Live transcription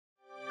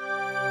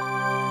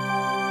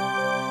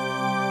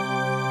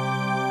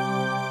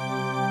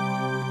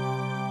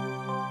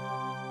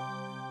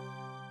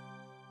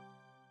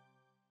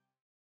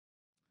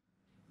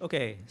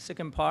Okay,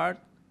 second part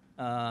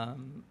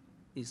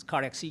is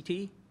cardiac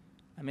CT.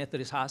 At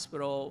Methodist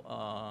Hospital,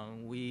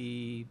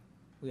 we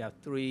have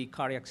 3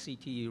 cardiac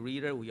CT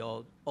reader. We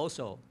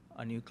also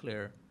a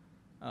nuclear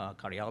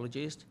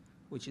cardiologist,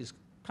 which is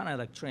kind of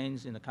like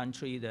trends in the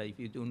country that if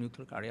you do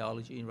nuclear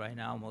cardiology right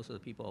now, most of the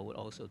people would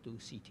also do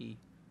CT.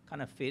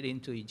 Kind of fit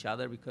into each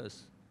other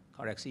because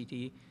cardiac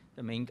CT,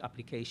 the main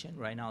application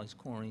right now is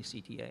coronary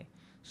CTA.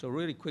 So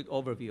really quick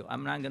overview.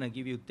 I'm not going to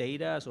give you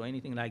data or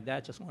anything like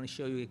that. Just want to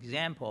show you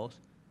examples,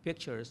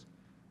 pictures,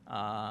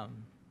 to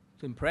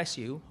impress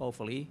you,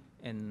 hopefully,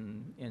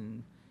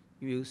 and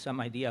give you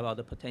some idea about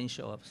the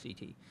potential of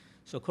CT.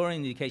 So coronary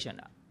indication.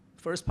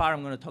 First part,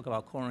 I'm going to talk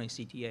about coronary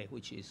CTA,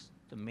 which is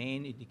the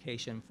main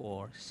indication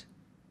for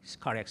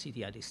cardiac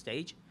CT at this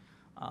stage.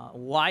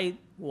 Why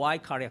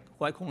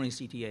coronary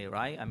CTA,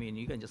 right? I mean,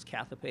 you can just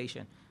cath the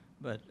patient,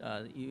 but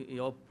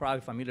you're probably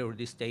familiar with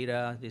this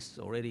data. This is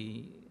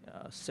already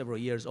several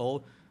years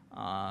old.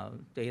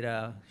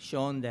 Data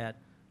shown that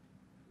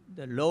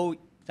the low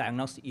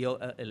diagnostic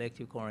yield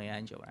elective coronary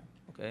angiogram,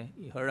 okay?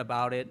 You heard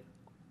about it.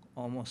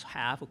 Almost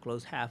half or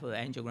close half of the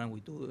angiogram we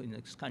do in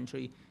this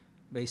country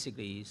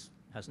basically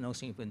has no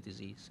significant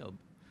disease. So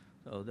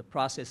the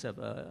process of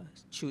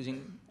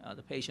choosing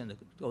the patient to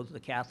go to the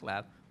cath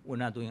lab, we're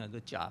not doing a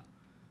good job.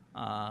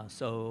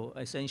 So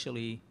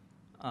essentially,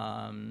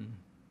 the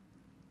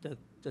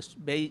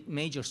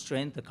major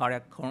strength of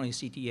cardiac coronary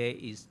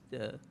CTA is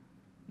the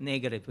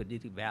negative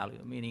predictive value,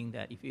 meaning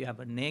that if you have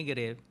a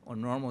negative or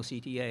normal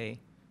CTA,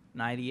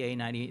 98,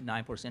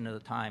 99% of the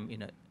time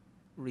in a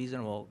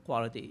reasonable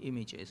quality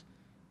images,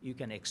 you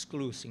can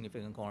exclude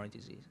significant coronary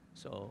disease.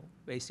 So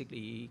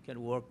basically, it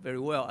can work very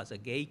well as a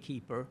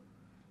gatekeeper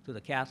to the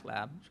cath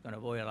lab. It's going to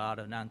avoid a lot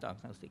of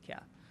non-diagnostic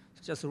cath.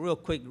 So just a real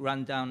quick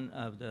rundown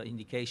of the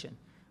indication.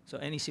 So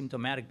any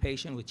symptomatic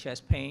patient with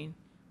chest pain,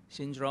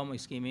 syndrome,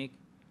 ischemic,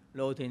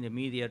 low to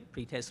intermediate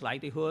pretest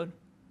likelihood.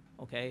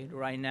 Okay,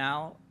 right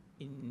now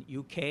in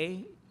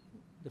UK,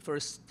 the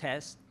first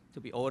test to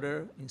be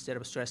ordered instead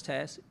of stress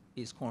test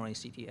is coronary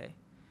CTA.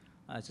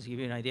 Just to give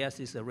you an idea, this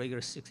is a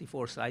regular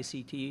 64-slide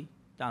CT.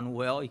 Done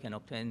well, you can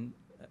obtain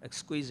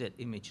exquisite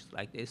images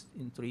like this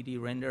in 3D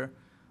render.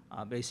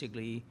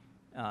 Basically,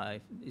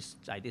 like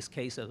this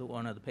case of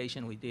one of the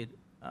patient we did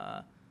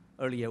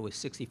earlier with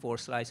 64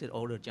 slices,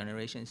 older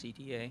generation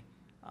CTA.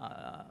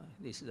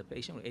 This is a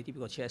patient with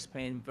atypical chest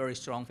pain, very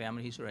strong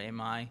family history of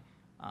MI.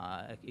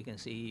 You can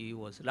see he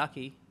was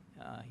lucky.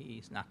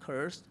 He's not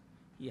cursed.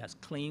 He has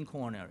clean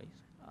coronaries.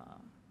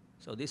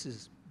 So this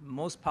is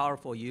most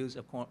powerful use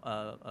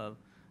of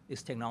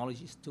this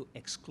technology is to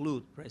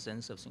exclude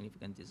presence of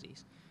significant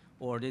disease.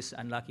 Or this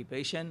unlucky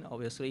patient,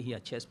 obviously he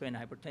had chest pain,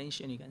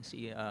 hypertension. You can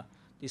see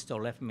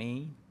distal left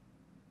main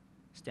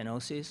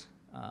stenosis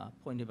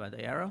pointed by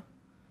the arrow,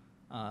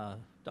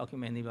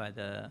 documented by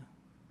the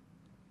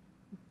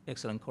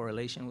excellent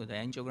correlation with the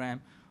angiogram.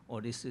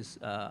 Or this is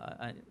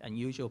an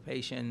unusual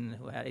patient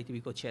who had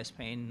atypical chest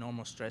pain,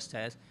 normal stress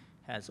test,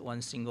 has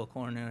one single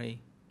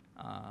coronary,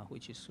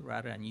 which is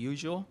rather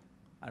unusual.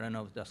 I don't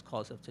know if that's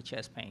cause of the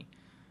chest pain.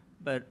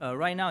 But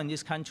right now in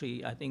this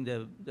country, I think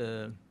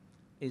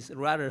it's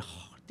rather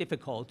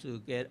difficult to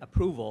get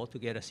approval to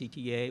get a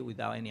CTA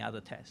without any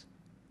other test.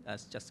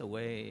 That's just the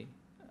way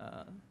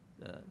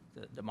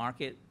the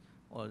market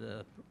or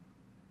the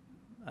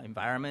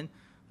environment.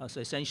 So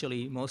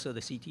essentially, most of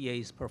the CTA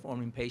is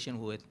performed in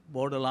patients with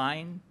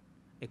borderline,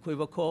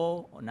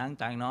 equivocal, or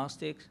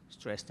non-diagnostic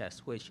stress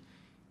tests, which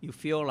you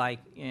feel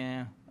like,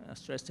 yeah, a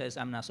stress test,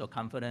 I'm not so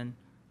confident.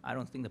 I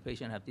don't think the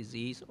patient have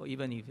disease. Or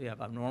even if you have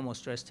a normal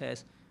stress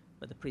test,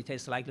 but the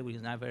pretest likelihood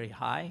is not very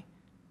high,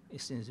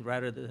 since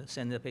rather than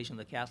send the patient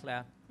to the cath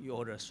lab, you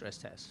order a stress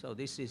test. So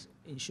this is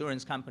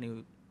insurance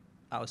company,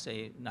 I would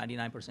say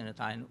 99% of the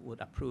time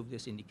would approve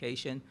this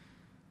indication.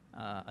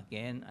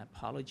 Again, I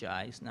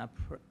apologize, not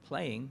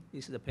playing.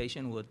 This is a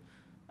patient with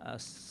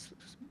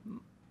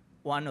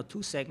 1 or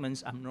 2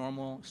 segments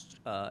abnormal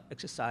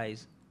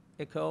exercise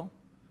echo.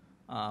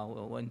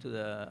 We went to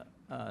the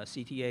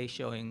CTA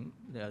showing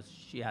that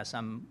she has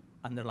some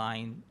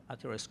underlying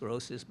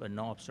atherosclerosis, but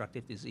no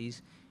obstructive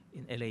disease.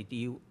 In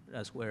LAD,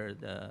 that's where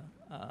the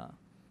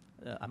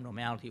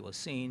abnormality was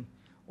seen.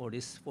 Or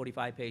this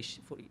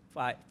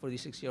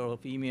 46-year-old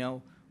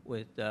female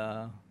with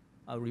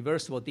a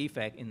reversible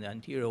defect in the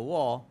anterior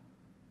wall.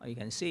 You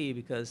can see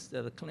because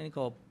the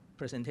clinical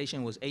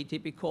presentation was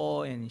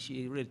atypical and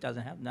she really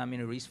doesn't have that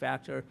many risk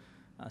factor.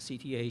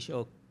 CTA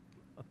show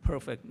a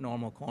perfect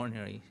normal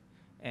coronary,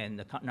 and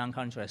the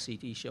non-contrast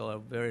CT show a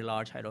very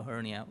large hiatal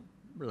hernia,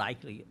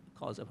 likely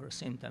cause of her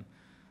symptom.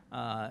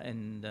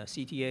 And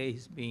CTA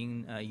is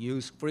being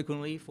used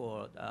frequently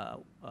for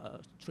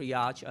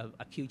triage of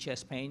acute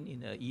chest pain in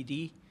the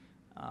ED.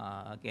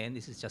 Again,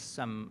 this is just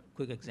some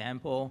quick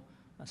example.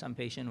 Some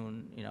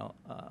patient,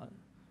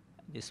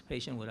 this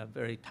patient with a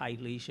very tight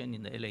lesion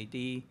in the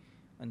LAD,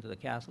 went to the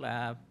cath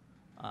lab.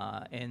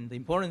 And the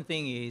important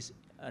thing is,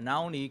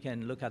 not only you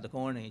can look at the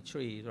coronary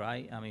tree,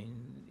 right? I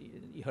mean,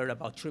 you heard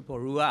about triple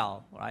rule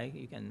out, right?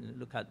 You can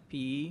look at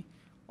PE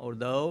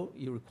although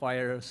you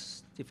require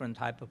different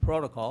type of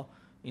protocol,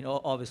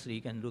 obviously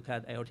you can look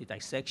at aortic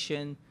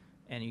dissection,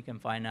 and you can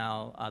find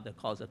out other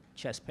causes of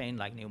chest pain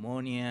like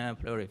pneumonia,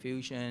 pleural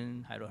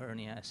effusion,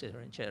 hydrohernia, et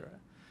cetera,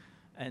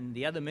 And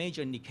the other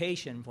major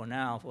indication for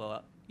now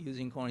for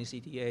using coronary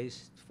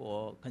CTAs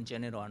for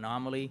congenital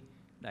anomaly,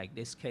 like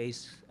this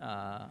case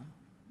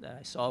that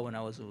I saw when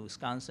I was in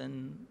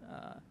Wisconsin,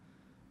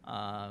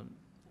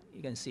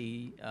 you can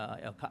see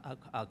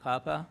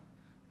alcapa,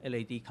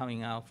 LAD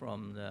coming out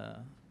from the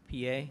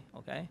PA,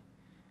 okay?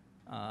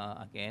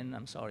 Again,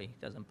 I'm sorry, it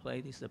doesn't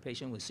play. This is a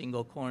patient with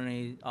single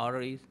coronary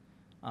arteries.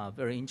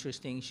 Very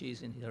interesting.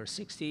 She's in her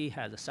 60s,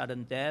 has a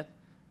sudden death,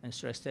 and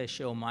stress tests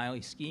show mild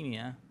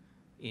ischemia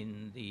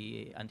in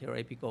the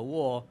anterior apical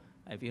wall.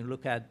 If you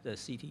look at the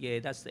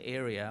CTA, that's the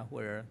area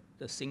where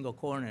the single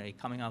coronary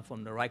coming out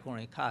from the right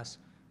coronary cusp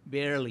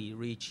barely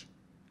reach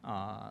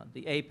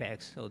the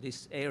apex. So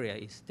this area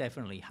is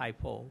definitely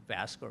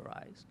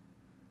hypovascularized,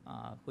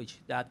 which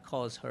that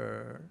caused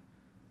her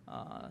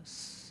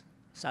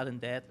sudden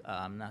death.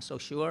 I'm not so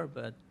sure,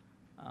 but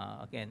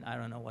again, I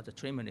don't know what the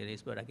treatment it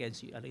is, but I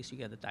guess at least you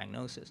get the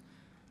diagnosis.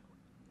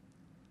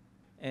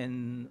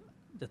 And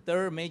the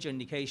third major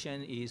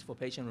indication is for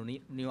patients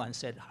with new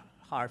onset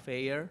heart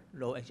failure,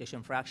 low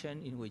ejection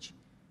fraction, in which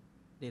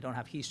they don't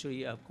have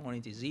history of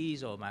coronary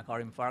disease or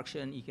myocardial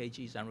infarction.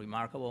 EKG is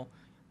unremarkable.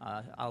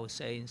 I would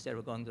say instead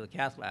of going to the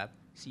cath lab,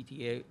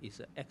 CTA is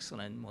an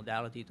excellent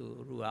modality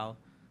to rule out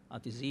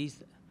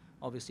disease.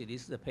 Obviously,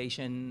 this is a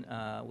patient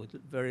with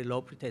very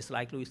low pretest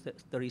likelihood,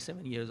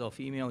 37 years old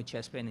female with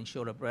chest pain and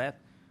short of breath.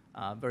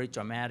 Very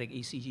dramatic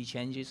ECG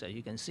changes, as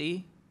you can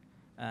see.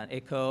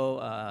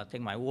 Echo,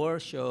 take my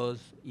word, shows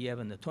EF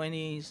in the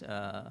 20s.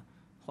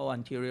 Whole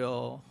anterior,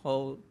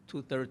 whole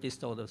two-thirds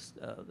distal, the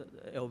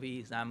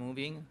LV is not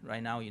moving.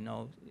 Right now,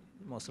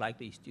 most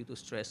likely it's due to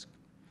stress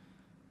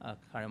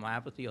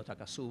cardiomyopathy or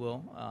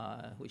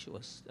Takotsubo, which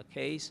was the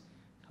case.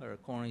 Her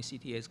coronary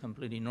CTA is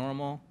completely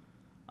normal.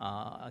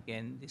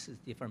 Again, this is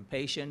a different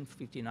patient,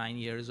 59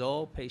 years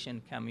old.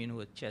 Patient came in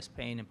with chest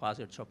pain and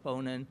positive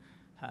troponin.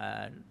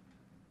 Had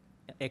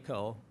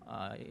echo,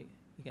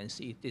 you can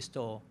see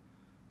distal,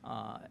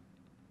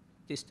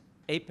 this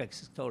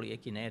apex is totally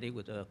akinetic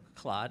with a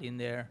clot in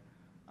there.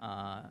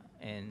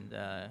 And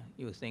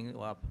you would think,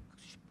 well,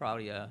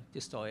 probably a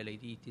distal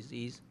LAD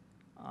disease.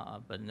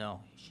 But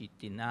no, she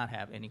did not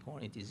have any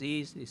coronary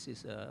disease. This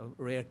is a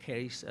rare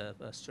case of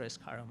stress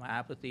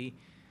cardiomyopathy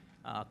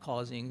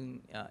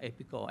causing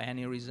apical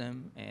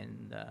aneurysm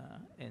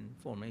and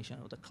formation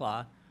of the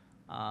clot.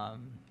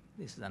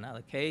 This is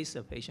another case,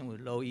 a patient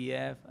with low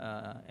EF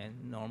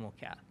and normal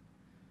CAT.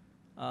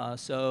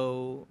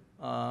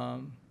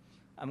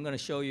 I'm going to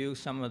show you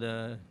some of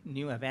the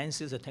new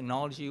advances of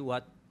technology,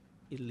 what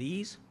it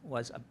leads,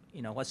 what's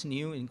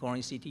new in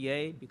coronary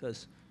CTA,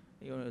 because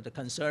the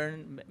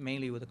concern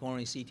mainly with the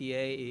coronary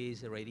CTA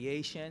is the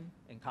radiation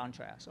and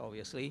contrast,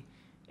 obviously.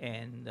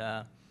 And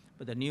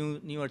but the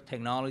newer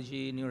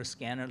technology, newer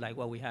scanner, like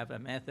what we have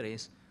at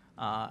Methodist,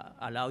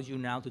 allows you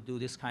now to do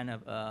this kind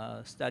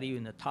of study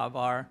in the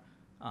TAVR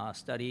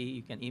study.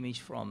 You can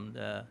image from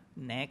the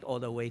neck all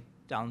the way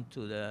down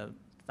to the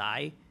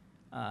thigh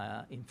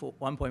in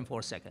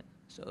 1.4 seconds.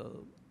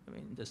 So, I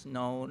mean, there's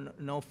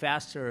no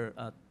faster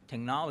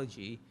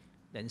technology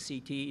than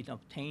CT in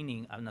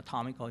obtaining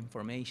anatomical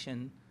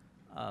information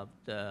of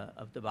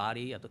the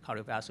body, of the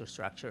cardiovascular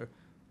structure.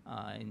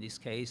 In this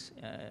case,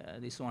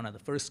 this is one of the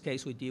first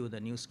case we did with a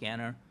new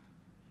scanner.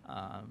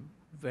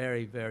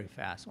 Very, very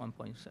fast,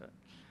 1.7.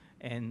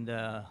 And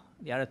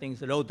the other thing is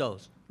the low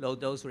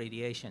dose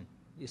radiation.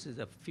 This is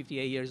a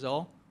 58 years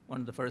old. One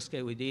of the first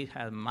case we did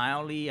had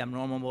mildly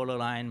abnormal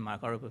borderline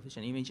myocardial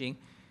perfusion imaging.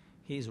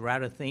 He's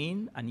rather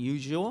thin,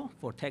 unusual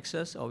for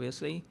Texas,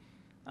 obviously.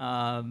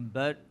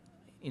 But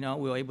we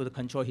were able to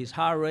control his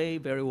heart rate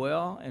very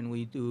well, and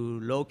we do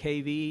low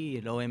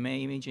KV, low MA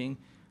imaging,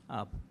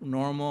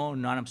 normal,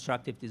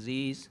 non-obstructive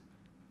disease.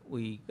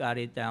 We got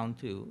it down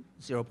to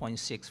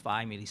 0.65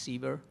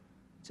 millisievert.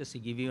 Just to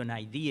give you an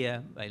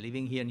idea, by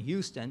living here in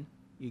Houston,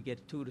 you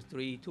get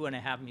 2.5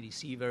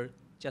 millisievert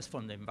just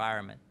from the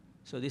environment.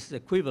 So this is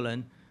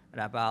equivalent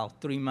at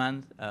about 3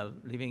 months of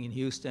living in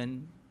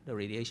Houston, the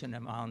radiation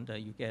amount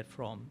that you get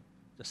from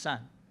the sun.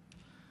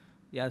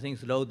 The other thing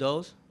is low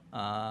dose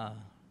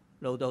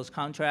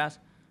contrast.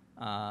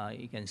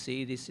 You can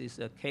see this is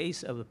a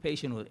case of a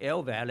patient with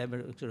LVAD, left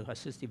ventricular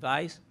assist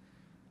device,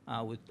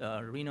 with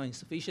renal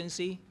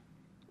insufficiency.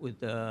 With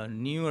the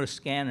newer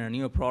scanner,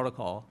 newer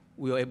protocol,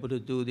 we were able to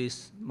do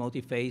this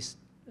multi-phase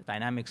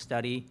dynamic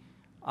study,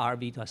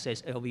 RV to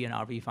assess LV and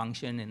RV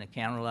function in the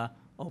cannula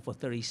over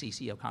 30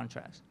 cc of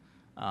contrast.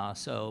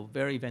 So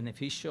very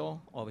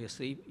beneficial,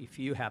 obviously, if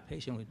you have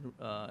patient with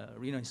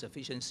renal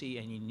insufficiency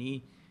and you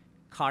need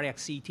cardiac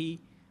CT,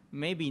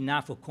 maybe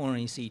not for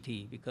coronary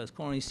CT, because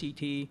coronary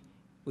CT,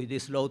 with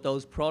this low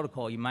dose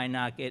protocol, you might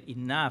not get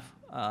enough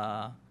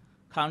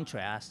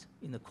contrast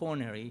in the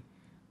coronary,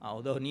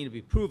 although it need to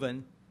be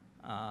proven.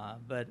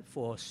 But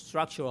for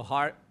structural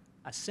heart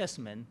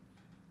assessment,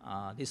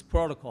 this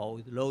protocol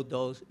with low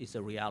dose is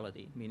a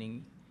reality,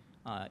 meaning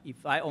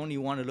If I only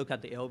want to look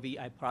at the LV,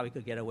 I probably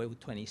could get away with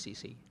 20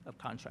 cc of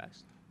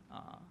contrast.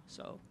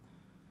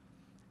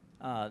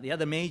 The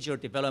other major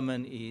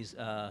development is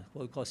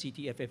what we call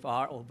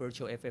CT-FFR or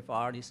virtual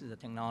FFR. This is a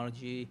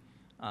technology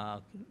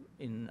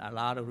in a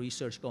lot of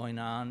research going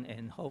on,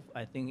 and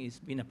I think it's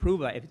been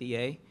approved by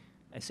FDA.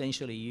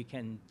 Essentially, you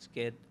can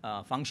get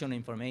functional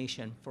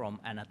information from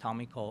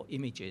anatomical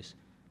images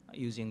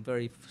using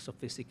very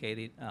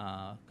sophisticated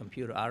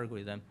computer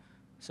algorithm.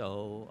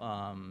 So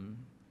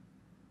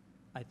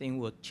I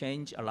think will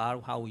change a lot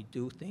of how we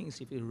do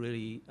things if it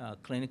really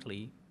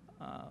clinically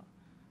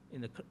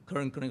in the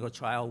current clinical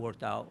trial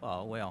worked out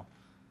well.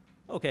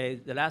 Okay,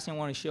 the last thing I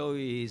want to show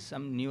you is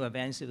some new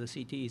advances of the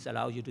CT. It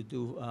allows you to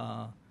do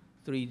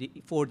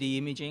 4D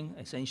imaging,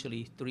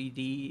 essentially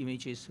 3D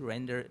images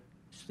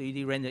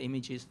 3D render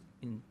images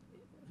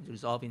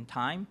resolve in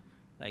time,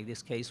 like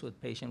this case with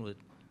patient with,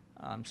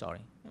 I'm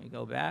sorry, let me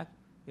go back,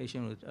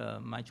 patient with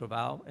mitral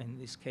valve, in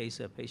this case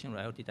a patient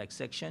with aortic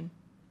dissection.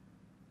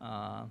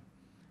 But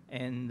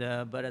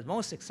the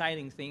most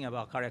exciting thing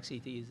about cardiac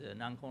CT is the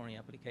non-coronary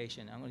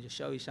application. I'm going to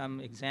show you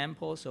some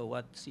examples of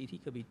what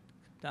CT could be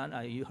done.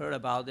 You heard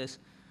about this.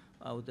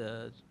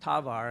 The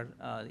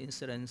TAVR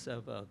incidence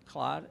of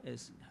clot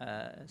has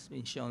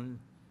been shown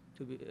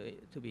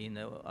to be in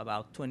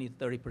about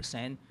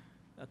 20–30%.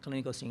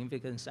 Clinical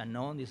significance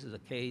unknown. This is a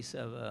case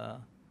of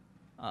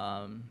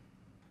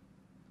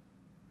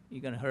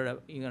you're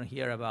gonna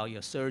hear about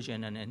your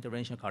surgeon and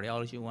interventional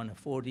cardiology want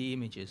 4D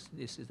images.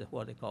 This is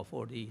what they call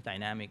 4D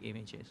dynamic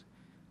images.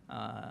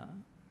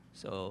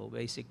 So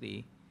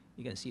basically,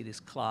 you can see this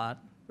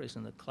clot,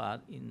 present the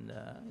clot in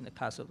the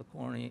cusp of the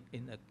coronary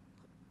in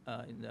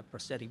the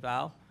prosthetic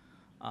valve.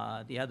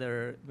 The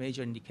other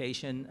major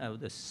indication of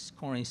this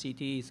coronary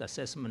CT is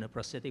assessment of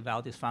prosthetic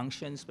valve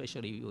dysfunction,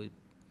 especially with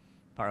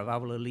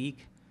paravalvular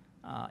leak,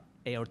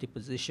 aortic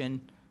position,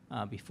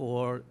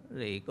 before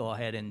they go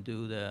ahead and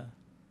do the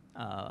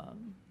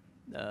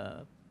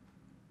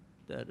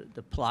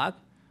plug.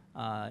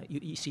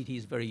 CT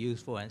is very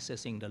useful in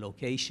assessing the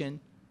location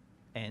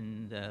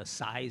and the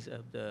size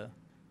of the,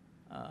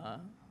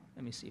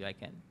 let me see if I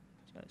can.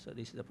 So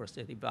this is the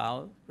prosthetic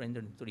valve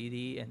rendered in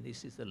 3D, and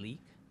this is the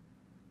leak.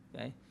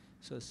 Okay,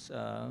 so it's,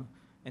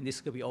 and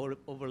this could be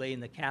overlaid in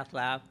the cath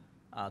lab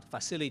to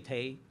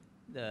facilitate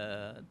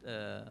the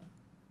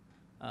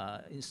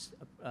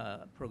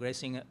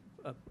progressing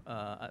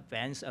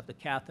advance of the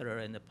catheter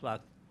and the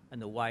plug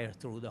and the wire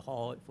through the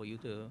hole for you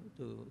to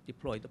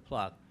deploy the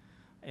plug.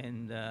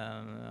 And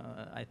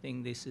I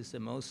think this is the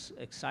most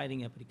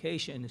exciting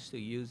application, is to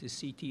use the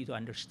CT to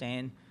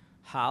understand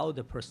how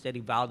the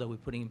prosthetic valve that we're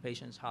putting in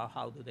patients,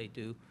 how do they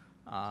do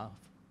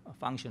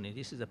functioning.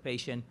 This is a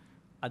patient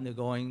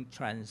undergoing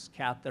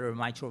transcatheter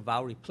mitral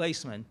valve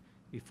replacement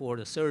before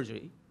the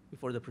surgery,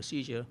 before the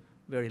procedure.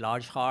 Very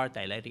large heart,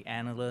 dilated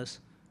annulus,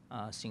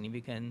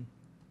 significant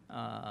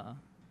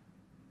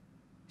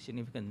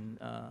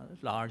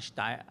large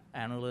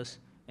annulus,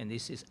 and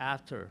this is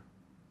after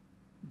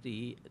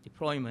the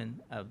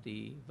deployment of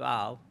the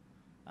valve.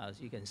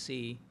 As you can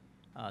see,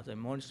 the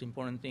most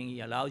important thing,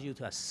 it allows you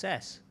to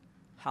assess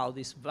how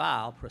this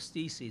valve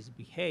prosthesis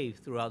behave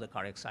throughout the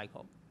cardiac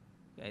cycle.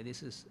 Okay,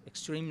 this is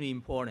extremely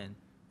important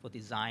for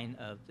design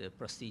of the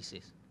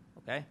prosthesis.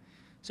 Okay,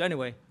 so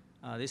anyway,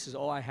 this is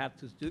all I have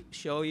to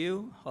show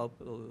you. Hope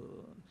it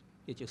will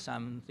get you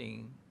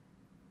something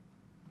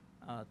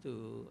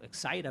to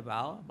excite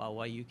about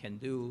what you can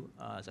do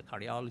as a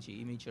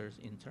cardiology imagers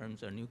in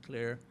terms of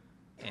nuclear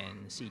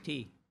and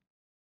CT.